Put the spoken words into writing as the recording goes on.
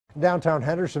Downtown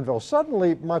Hendersonville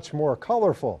suddenly much more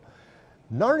colorful.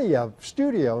 Narnia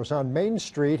Studios on Main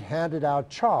Street handed out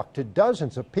chalk to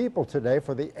dozens of people today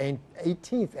for the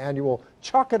 18th annual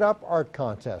Chalk It Up art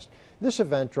contest. This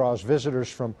event draws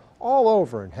visitors from all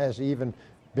over and has even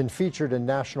been featured in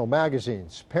national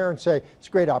magazines. Parents say it's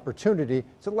a great opportunity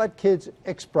to let kids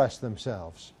express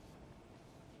themselves.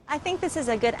 I think this is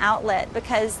a good outlet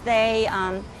because they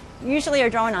usually are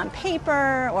drawing on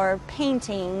paper or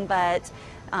painting, but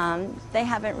they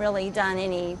haven't really done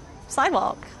any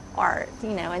sidewalk art,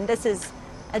 and this is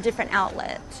a different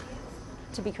outlet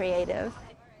to be creative.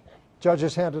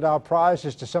 Judges handed out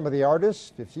prizes to some of the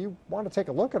artists. If you want to take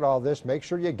a look at all this, make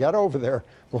sure you get over there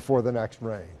before the next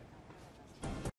rain.